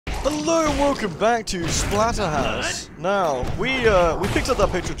Hello and welcome back to Splatterhouse. Now, we picked up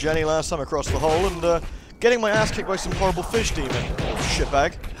that picture of Jenny last time across the hole and getting my ass kicked by some horrible fish demon.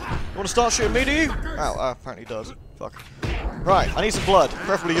 Shitbag. You want to start shooting me, do you? Ow, apparently he does. Fuck. Right, I need some blood.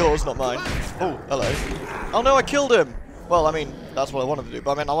 Preferably yours, not mine. Oh, hello. Oh no, I killed him! Well, I mean, that's what I wanted to do,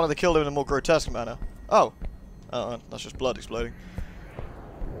 but I mean, I wanted to kill him in a more grotesque manner. Oh. That's just blood exploding.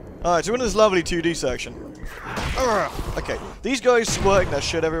 Alright, so we're in this lovely 2D section. Okay, these guys squirting their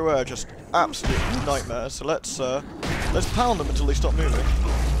shit everywhere are just absolute nightmares, so let's pound them until they stop moving.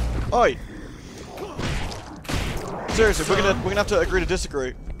 Oi! Seriously, we're gonna have to agree to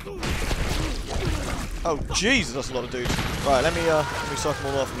disagree. Oh Jesus, that's a lot of dudes. Right, let me suck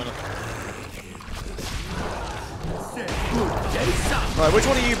them all off a minute. Right, which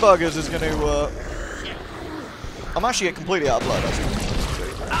one of you buggers is gonna I'm actually completely out of blood, actually.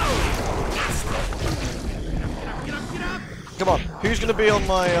 Come on, who's going to be on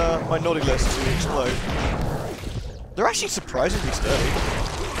my my naughty list to explode? They're actually surprisingly sturdy.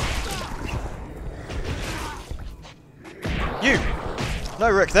 You!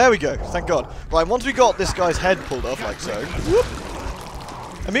 No, Rick, there we go, thank God. Right, once we got this guy's head pulled off like so, whoop.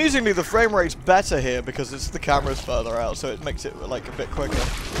 Amusingly, the frame rate's better here because the camera's further out, so it makes it like a bit quicker.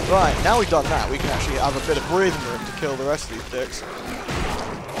 Right, now we've done that, we can actually have a bit of breathing room to kill the rest of these dicks.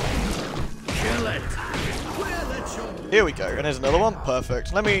 Kill it. Here we go, and here's another one.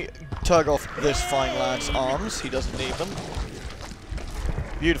 Perfect. Let me tug off this fine lad's arms. He doesn't need them.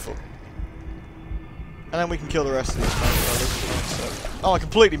 Beautiful. And then we can kill the rest of these fellas. So. Oh, I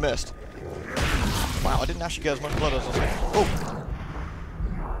completely missed. Wow, I didn't actually get as much blood as I was thinking. Oh.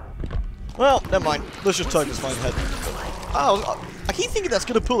 Well, never mind. Let's just tug this fine head. Oh, I keep thinking that's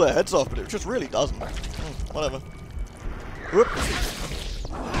going to pull their heads off, but it just really doesn't. Whatever. Whoop.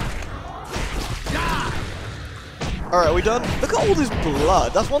 Alright, are we done? Look at all this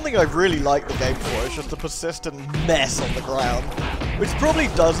blood. That's one thing I really like the game for. It's just the persistent mess on the ground. Which probably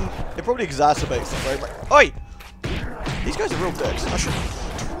doesn't... It probably exacerbates the frame rate. Oi! These guys are real dicks. I should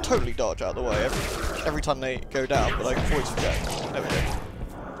totally dodge out of the way every time they go down, but I always forget. There we go.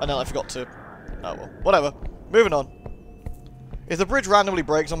 And then I forgot to... Oh well. Whatever. Moving on. If the bridge randomly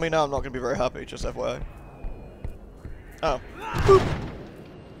breaks on me now, I'm not going to be very happy, just FYI. Oh. Boop!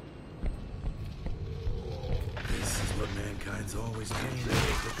 Mankind's always dreamed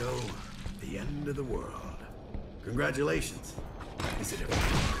of to go. The end of the world. Congratulations. Is it ever?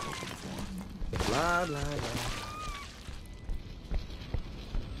 Blah, blah,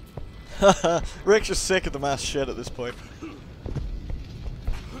 blah. Rick's just sick of the mass shit at this point.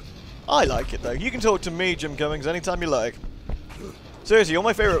 I like it though. You can talk to me, Jim Cummings, anytime you like. Seriously, you're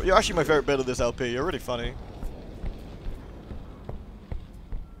my favorite. You're actually my favorite bit of this LP. You're really funny.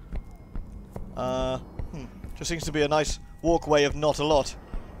 Just seems to be a nice walkway of not a lot.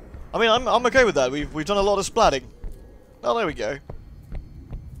 I mean, I'm okay with that. We've done a lot of splatting. Oh, there we go.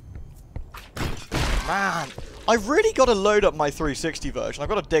 Man, I've really got to load up my 360 version. I've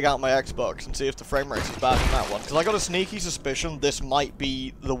got to dig out my Xbox and see if the frame rate is bad on that one, because I got a sneaky suspicion this might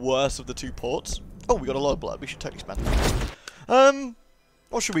be the worst of the two ports. Oh, we got a lot of blood. We should totally spend it.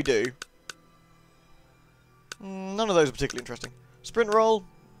 What should we do? None of those are particularly interesting. Sprint roll.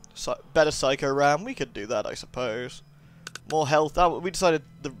 Better Psycho Ram, we could do that, I suppose. More health. We decided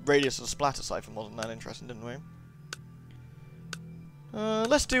the radius of the splatter siphon wasn't that interesting, didn't we?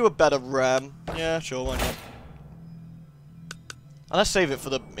 Let's do a better Ram. Yeah, sure, why not? And let's save it for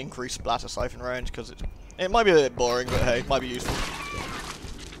the increased splatter siphon range, because it might be a bit boring, but hey, it might be useful.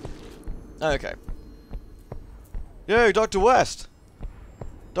 Okay. Yo, Dr. West!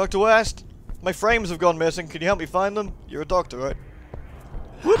 Dr. West, my frames have gone missing. Can you help me find them? You're a doctor, right?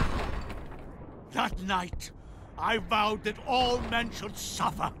 Whoop. That night, I vowed that all men should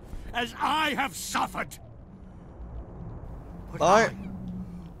suffer, as I have suffered. But I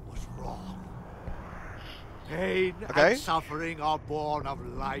was wrong. Pain and suffering are born of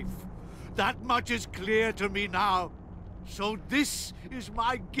life. That much is clear to me now. So this is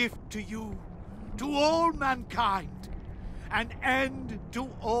my gift to you, to all mankind. An end to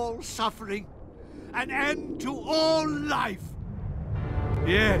all suffering. An end to all life.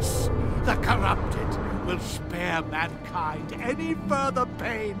 Yes, the corrupted will spare mankind any further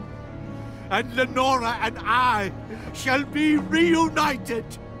pain. And Lenora and I shall be reunited.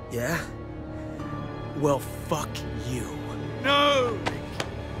 Yeah? Well, fuck you. No!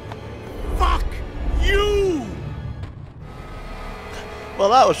 Fuck you! Well,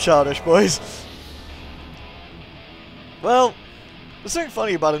 that was childish, boys. Well, there's something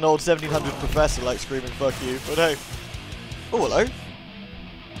funny about an old 1700s professor like screaming fuck you, but hey. Oh, hello.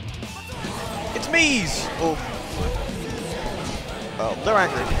 It's me's! Oh. Oh, they're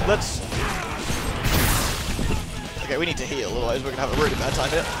angry. Let's... Okay, we need to heal, otherwise we're gonna have a really bad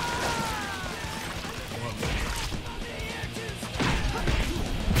time here.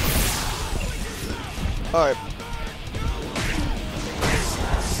 Alright.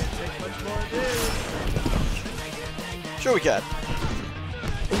 Sure we can.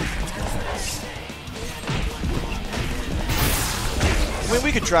 I mean,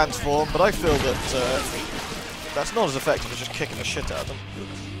 we could transform, but I feel that that's not as effective as just kicking the shit out of them.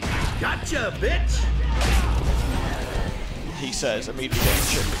 Gotcha, bitch! He says, immediately getting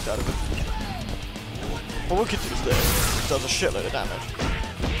shit kicked out of him. What we could do is this. It does a shitload of damage.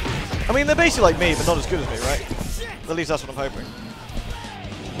 I mean, they're basically like me, but not as good as me, right? At least that's what I'm hoping.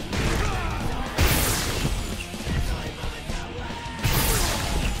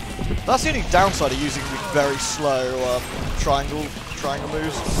 That's the only downside of using the very slow triangle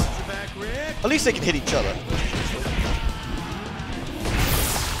moves. At least they can hit each other.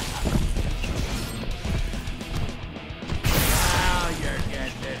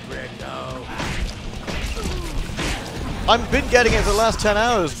 I've been getting it for the last 10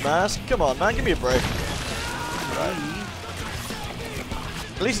 hours, Mask. Come on, man, give me a break. Right.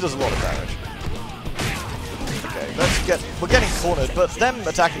 At least it does a lot of damage. Okay, let's get... We're getting cornered, but them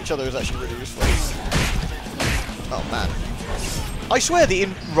attacking each other is actually really useful. Oh, man. I swear the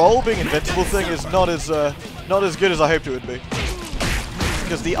roll being invincible thing is not as good as I hoped it would be.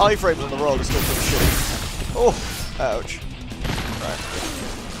 Because the iframes on the roll are still pretty shitty. Oh, ouch. Right.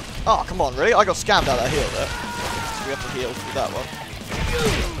 Oh, come on, really? I got scammed out of that heal there. So we have to heal through that one.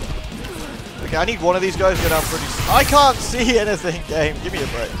 Okay, I need one of these guys to go down pretty... I can't see anything, game. Give me a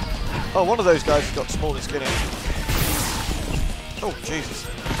break. Oh, one of those guys has got small and skinny. Oh, Jesus.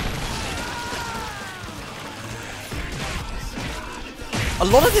 A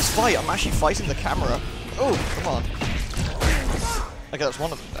lot of this fight, I'm actually fighting the camera. Oh, come on. Okay, that's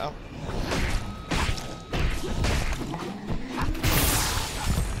one of them now.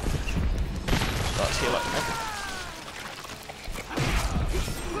 Let's heal up.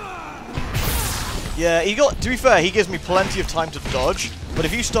 Yeah, to be fair, he gives me plenty of time to dodge, but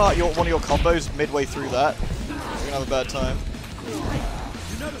if you start one of your combos midway through that, you're gonna have a bad time.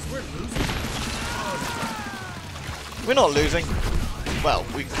 You notice we're losing? We're not losing. Well,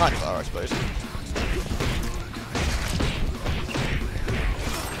 we kind of are, I suppose.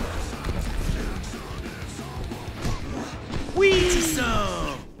 Whee!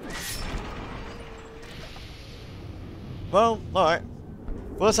 Well, alright.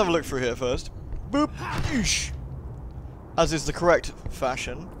 Well, let's have a look through here first. Boop! Eesh. As is the correct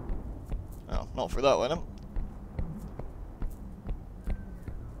fashion. Oh, not through that way, then.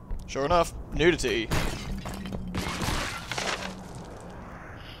 Sure enough, nudity.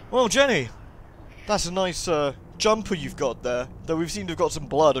 Well, Jenny, that's a nice jumper you've got there. Though we've seemed to have got some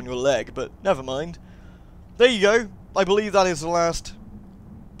blood on your leg, but never mind. There you go. I believe that is the last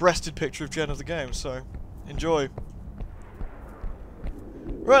breasted picture of Jen of the game, so enjoy.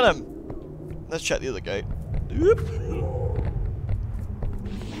 Right then. Let's check the other gate. Oop.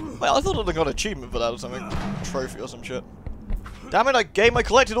 Well, I thought I'd have got an achievement for that or something. Trophy or some shit. Damn it, game, I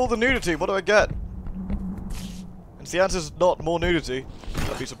collected all the nudity. What do I get? And if the answer's not more nudity,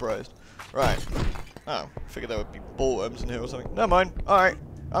 I'd be surprised. Right. Oh, I figured there would be ballworms in here or something. Never mind. Alright.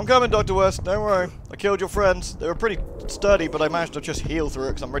 I'm coming, Dr. West. Don't worry. I killed your friends. They were pretty sturdy, but I managed to just heal through it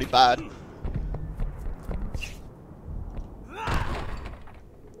because I'm really bad.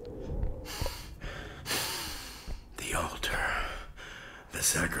 The altar. The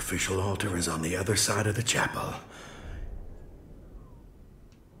sacrificial altar is on the other side of the chapel.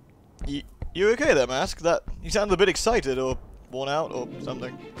 You okay there, Mask? That you sound a bit excited or worn out or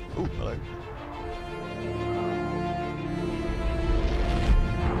something. Ooh, hello.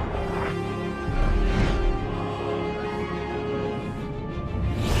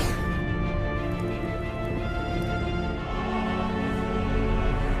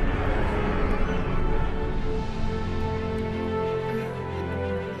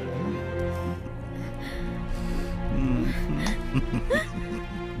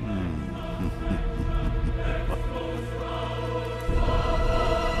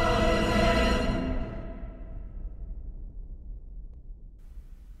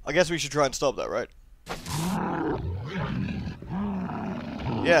 I guess we should try and stop that, right?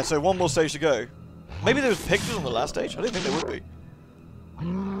 Yeah, so one more stage to go. Maybe there was pictures on the last stage? I didn't think there would be.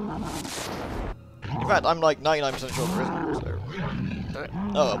 In fact, I'm like 99% sure there isn't, so...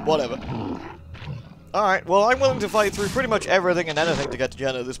 Oh, whatever. Alright, well, I'm willing to fight through pretty much everything and anything to get to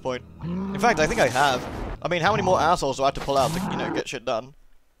Jenna at this point. In fact, I think I have. I mean, how many more assholes do I have to pull out to, you know, get shit done?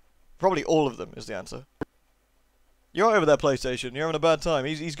 Probably all of them is the answer. You're right over there, PlayStation. You're having a bad time.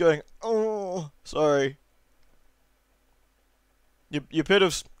 He's going, oh, sorry. You appear to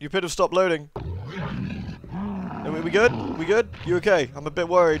have stopped loading. Are we good? We good? You okay? I'm a bit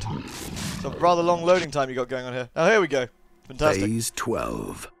worried. It's a rather long loading time you got going on here. Oh, here we go. Fantastic. Phase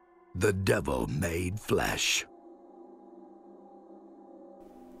 12. The devil made flesh.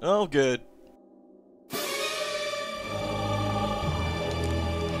 Oh, good.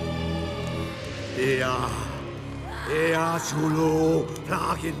 Ea sulu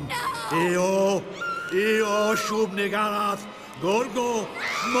plagin. Eo shubnigarath. Gorgo,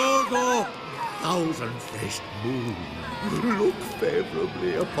 Morgo. Thousand-faced moon. Look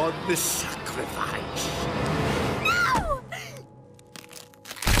favorably upon this sacrifice.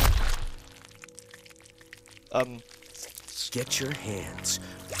 Get your hands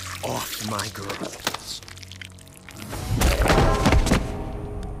off my girls.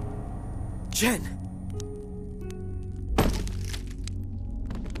 Jen!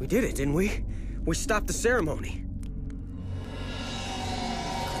 We did it, didn't we? We stopped the ceremony.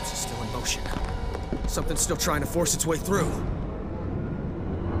 Eclipse is still in motion. Something's still trying to force its way through.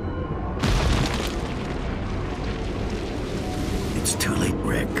 It's too late,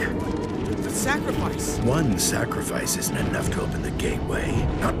 Rick. The sacrifice! One sacrifice isn't enough to open the gateway.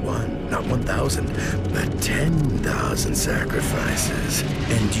 Not one, not 1,000, but 10,000 sacrifices.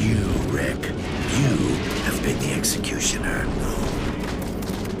 And you, Rick, you have been the executioner.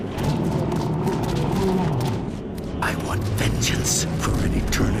 I want vengeance for an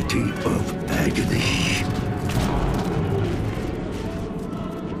eternity of agony.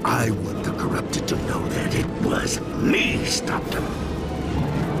 I want the corrupted to know that it was me stopped them.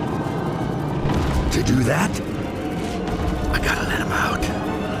 To do that, I gotta let him out.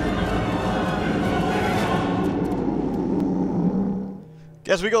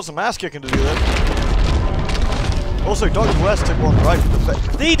 Guess we got some ass kicking to do then. Also, Dr. West took one right from the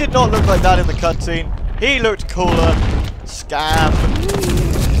face. He did not look like that in the cutscene. He looked cooler. Scam.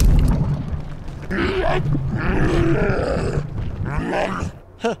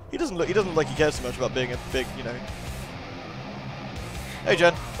 He doesn't look like he cares so much about being a big, you know. Hey,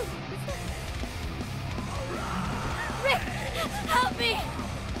 Jen. Rick, help me!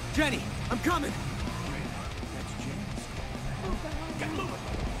 Jenny, I'm coming!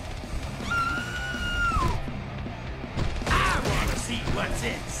 I wanna see what's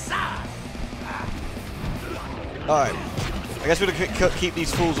inside. Alright. I guess we're gonna keep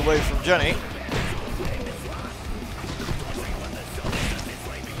these fools away from Jenny.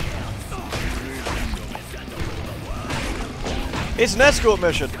 It's an escort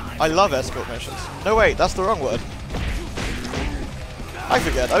mission. I love escort missions. No, wait, that's the wrong word. I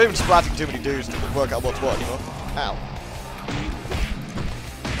forget. I've been splatting too many dudes to work out what's what anymore. Ow.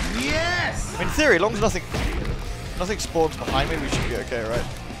 Yes! I mean, in theory, as long as nothing spawns behind me, we should be okay, right?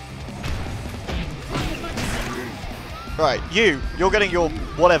 Right, you're getting your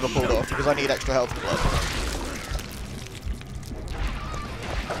whatever pulled off because I need extra health blood.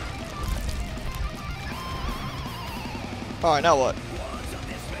 Alright, now what?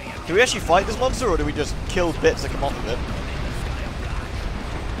 Do we actually fight this monster, or do we just kill bits that come off of it?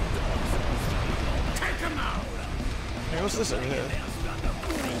 Hey, what's this over here?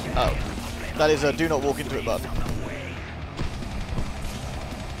 Oh. That is a do not walk into it button.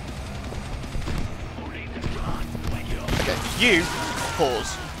 Okay, you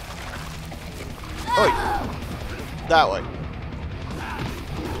pause. Oh, wait. That way.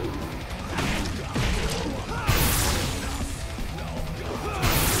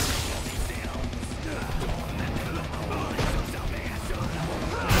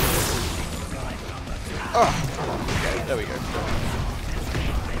 Oh, okay, there we go.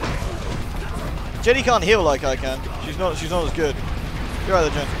 Jenny can't heal like I can. She's not as good. You're right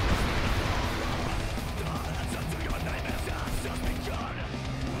there, Jen.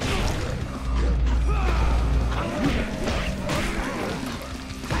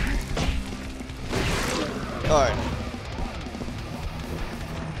 Alright.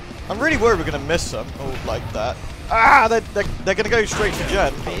 I'm really worried we're gonna miss some. Oh, like that. Ah, they're gonna go straight for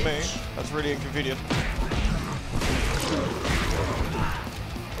Jen, not me. That's really inconvenient.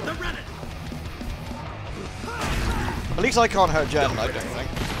 At least I can't hurt Jen, I don't think.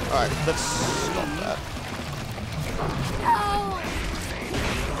 Alright, let's stop that.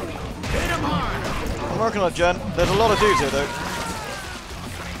 I'm working on Jen. There's a lot of dudes here, though.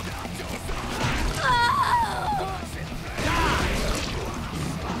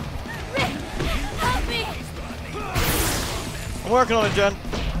 Rick, help me! I'm working on it, Jen.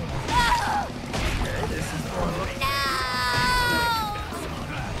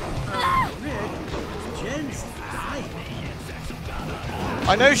 Jen's dying.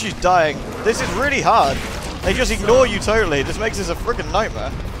 I know she's dying. This is really hard. They just ignore you totally. This makes this a freaking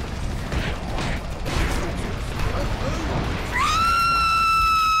nightmare.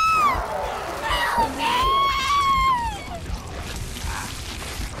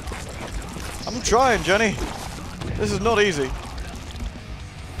 I'm trying, Jenny. This is not easy.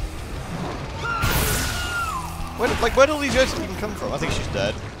 Where do all these guys even come from? I think she's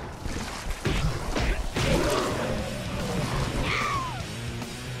dead.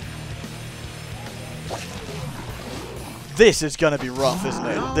 This is gonna be rough, isn't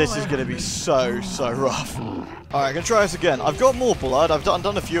it? This is gonna be so rough. Alright, I'm gonna try this again. I've got more blood. I've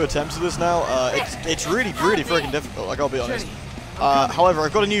done a few attempts of this now. It's really freaking difficult, like, I'll be honest. However,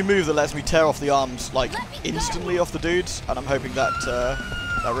 I've got a new move that lets me tear off the arms, like, instantly off the dudes, and I'm hoping that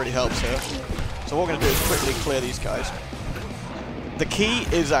that really helps here. So what we're gonna do is quickly clear these guys. The key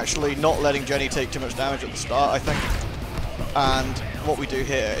is actually not letting Jenny take too much damage at the start, I think. And what we do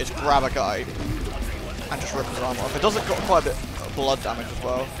here is grab a guy and just rip his armor off. It does got quite a bit of blood damage as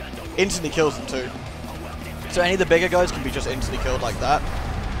well. Instantly kills them too. So any of the bigger guys can be just instantly killed like that.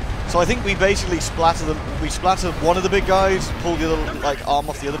 So I think we basically splatter them. We splatter one of the big guys, pull the other like arm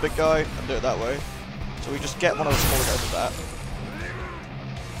off the other big guy, and do it that way. So we just get one of the smaller guys with that.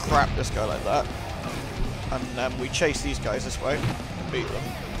 Crap this guy like that. And then we chase these guys this way and beat them.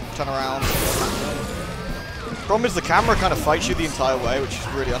 Turn around. Problem is the camera kind of fights you the entire way, which is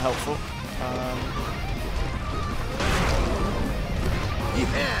really unhelpful.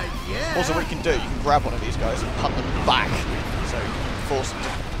 Also, what you can do, you can grab one of these guys and punt them back. So you can force them to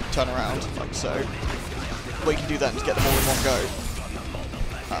turn around, like so. What you can do then is get them all in one go.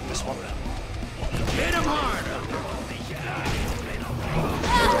 And this one. Hit him hard.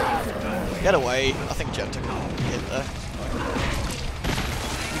 Get away. I think Jen took a hit there.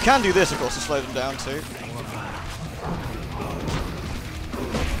 You can do this, of course, to slow them down too.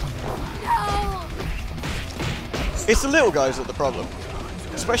 No! It's the little guys that are the problem.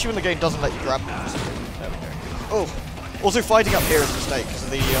 Especially when the game doesn't let you grab them. There we go. Oh! Also, fighting up here is a mistake, because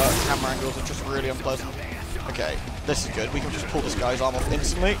the camera angles are just really unpleasant. Okay, this is good. We can just pull this guy's arm off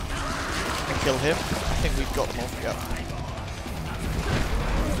instantly and kill him. I think we've got them all. Yep.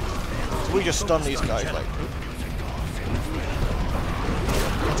 So we just stun these guys, like...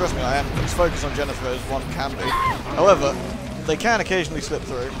 Trust me, I am as focused on Jennifer as one can be. However, they can occasionally slip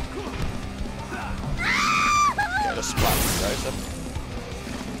through. Okay, just splat these guys then.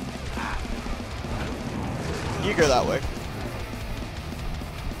 You go that way.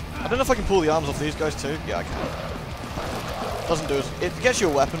 I don't know if I can pull the arms off these guys too. Yeah, I can. Doesn't do it. It gets you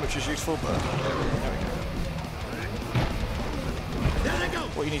a weapon, which is useful, but there we go.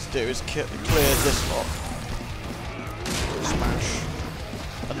 What you need to do is clear this lot. Smash.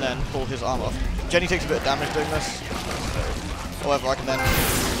 And then pull his arm off. Jenny takes a bit of damage doing this. However, I can then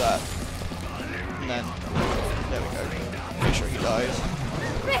do that. And then, there we go. Make sure he dies.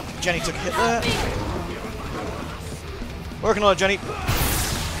 Jenny took a hit there. Working on it, Jenny.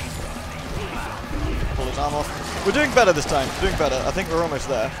 Pull his arm off. We're doing better this time. Doing better. I think we're almost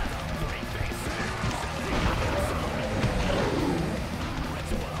there.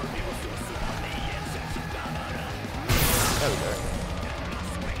 There we go.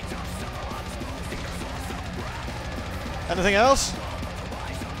 Anything else?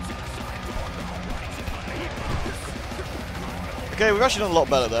 Okay, we've actually done a lot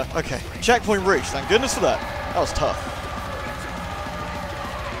better there. Okay. Checkpoint reached. Thank goodness for that. That was tough.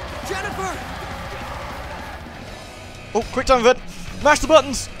 Jennifer! Oh, quick time event. Mash the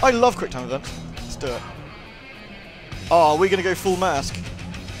buttons. I love quick time events. Let's do it. Oh, are we going to go full mask?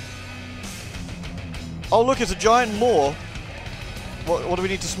 Oh, look, it's a giant maw. What do we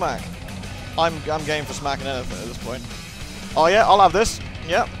need to smack? I'm game for smacking anything at this point. Oh, yeah, I'll have this.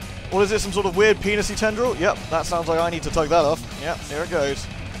 Yep. What is it, some sort of weird penis-y tendril? Yep, that sounds like I need to tug that off. Yep, here it goes.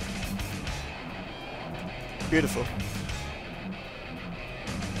 Beautiful.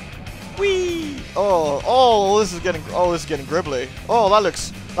 Whee! Oh, this is getting gribbly. Oh, that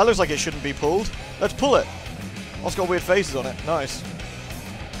looks like it shouldn't be pulled. Let's pull it. Oh, it's got weird faces on it. Nice.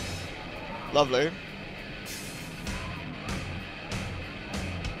 Lovely.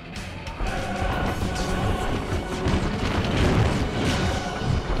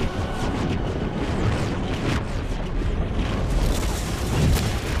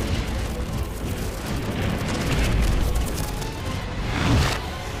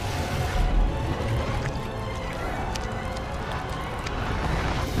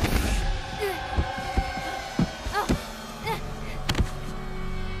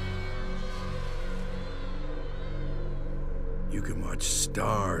 You can watch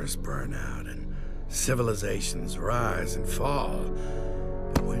stars burn out and civilizations rise and fall.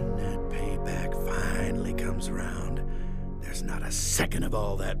 comes around, there's not a second of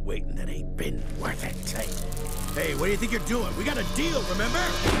all that waiting that ain't been worth it. Hey, what do you think you're doing? We got a deal, remember?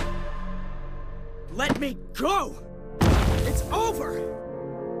 Let me go! It's over!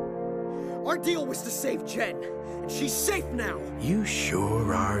 Our deal was to save Jen, and she's safe now! You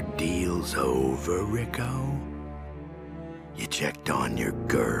sure our deal's over, Rico? You checked on your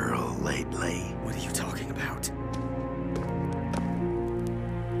girl lately? What are you talking about?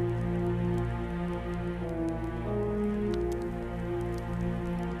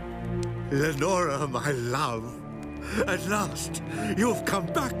 Lenora, my love. At last, you've come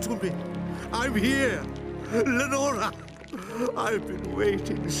back to me. I'm here. Lenora, I've been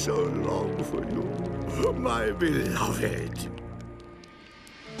waiting so long for you, my beloved.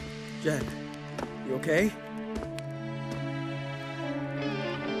 Jen, you okay?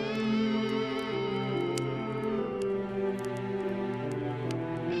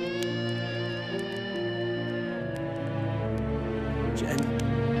 Jen?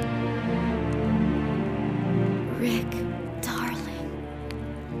 Rick, darling.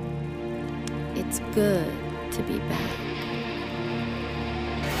 It's good to be back.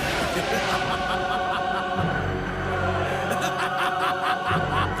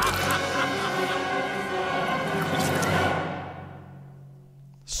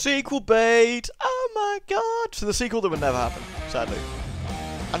 Sequel bait! Oh my god! So the sequel that would never happen, sadly.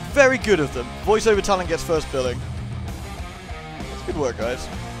 And very good of them. Voiceover talent gets first billing. That's good work, guys.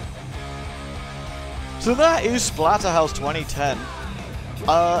 So that is Splatterhouse 2010.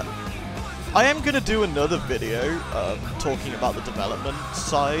 I am gonna do another video talking about the development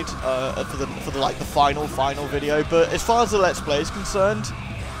side for the final video. But as far as the Let's Play is concerned,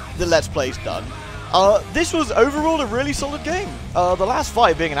 the Let's Play's done. This was overall a really solid game. The last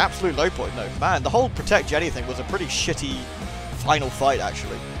fight being an absolute low point, though. Man, the whole Protect Jenny thing was a pretty shitty final fight,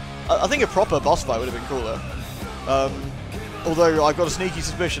 actually. I think a proper boss fight would have been cooler. Although I've got a sneaky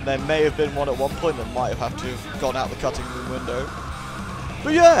suspicion there may have been one at one point that might have to have gone out the cutting room window.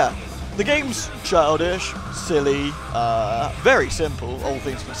 But yeah, the game's childish, silly, very simple, all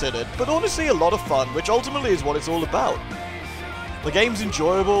things considered, but honestly a lot of fun, which ultimately is what it's all about. The game's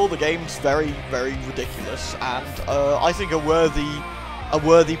enjoyable, the game's very, very ridiculous, and I think a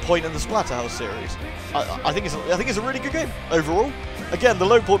worthy point in the Splatterhouse series. I think it's a really good game overall. Again, the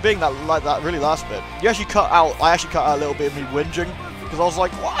low point being that really last bit. I actually cut out a little bit of me whinging because I was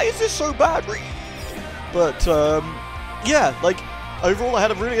like, why is this so bad? But yeah, like overall, I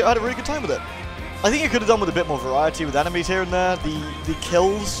had a really good time with it. I think it could have done with a bit more variety with enemies here and there. The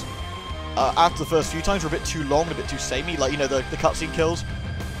kills after the first few times were a bit too long, a bit too samey, like, you know, the cutscene kills.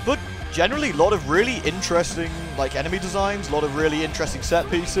 But generally, a lot of really interesting like enemy designs, a lot of really interesting set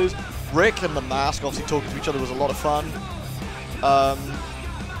pieces. Rick and the mask obviously talking to each other was a lot of fun.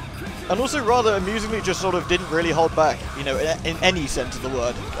 And also, rather amusingly, just sort of didn't really hold back, you know, in any sense of the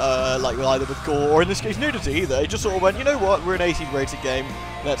word, like either with gore or in this case nudity either. It just sort of went, you know what, we're an 18 rated game,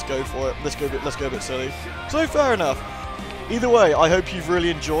 let's go for it, let's go a bit silly. So fair enough. Either way, I hope you've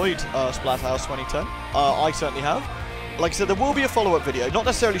really enjoyed Splatterhouse 2010. I certainly have. Like I said, there will be a follow-up video, not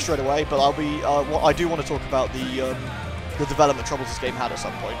necessarily straight away, but I'll be. I do want to talk about the development troubles this game had at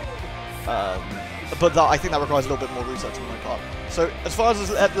some point. But I think that requires a little bit more research on my part. So as far as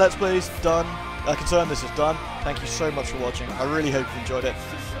this Let's Play is concerned, this is done. Thank you so much for watching. I really hope you enjoyed it.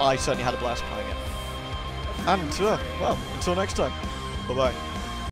 I certainly had a blast playing it. And well, until next time. Bye bye.